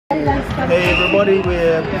Hey everybody,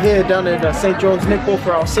 we're here down at St. John's Netball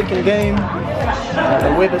for our second game.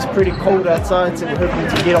 The weather's pretty cold outside, so we're hoping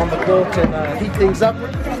to get on the court and heat things up.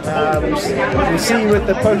 We'll see you at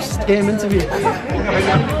the post-game interview.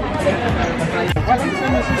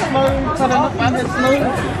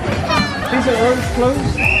 These are roads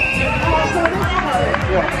closed.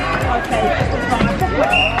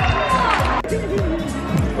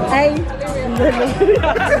 Hey,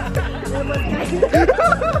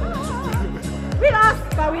 we lost,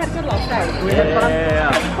 but we had a good loss day. We had fun.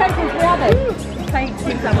 Yeah. Where are they? Playing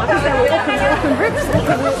teams up. I think they were open bricks.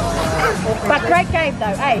 But great game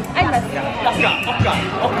though. Hey, Amos.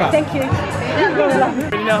 Okay. Thank you.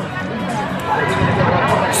 You know,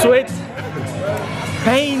 sweat,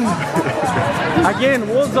 pain. Again,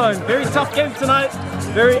 war zone. Very tough game tonight.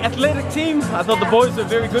 Very athletic team. I thought the boys were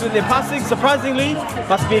very good at their passing, surprisingly.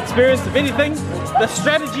 Must be experienced, if anything. The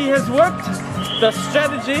strategy has worked. The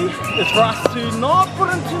strategy is for us to not put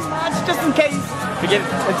in too much, just in case we get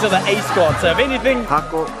into the A squad. So if anything,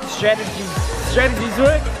 strategies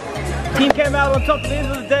work. Team came out on top at the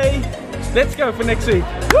end of the day. Let's go for next week.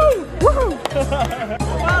 Woo! Woohoo!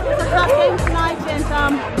 Well, it was a tough game tonight, and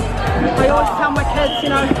I always tell my kids, you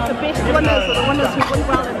know, the best winners are the winners who win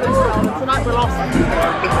well and lose well. And tonight we lost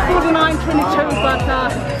 49-22, but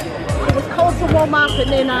it was cold to warm up, and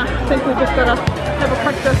then I think we just got to have a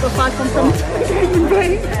practice aside from some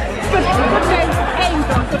game. Good game,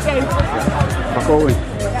 John, good game. Pakoui.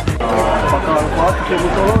 Whakaatu te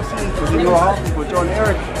mutolosi, ko hingoa hapu ko John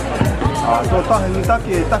Erick. Tō tahi ni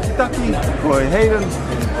taki, ko Hayden.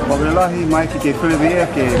 Wawelahi mai ki ke whiriwea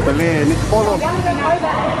ke pele netball.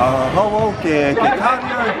 Hauau ke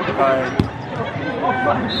kārio,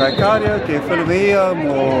 kai kārio ke whiriwea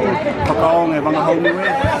mo whakaong e wangahau Niue.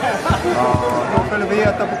 Tō whiriwea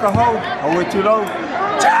tapuka hau, hau e tūlau.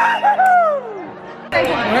 We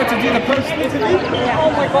had to do the post interview.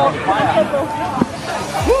 Oh my god.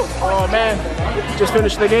 Oh man, just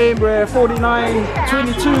finished the game. We're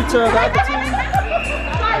 49-22 to the other team.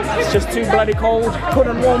 It's just too bloody cold.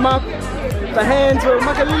 Couldn't warm up. The hands were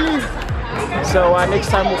makalili. So next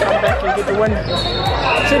time we'll come back and get the win.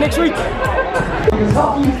 See you next week.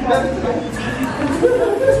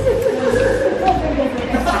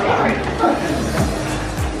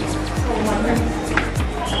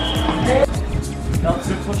 That was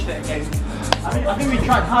a good push that game. I think we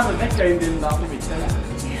tried harder that game than the other week.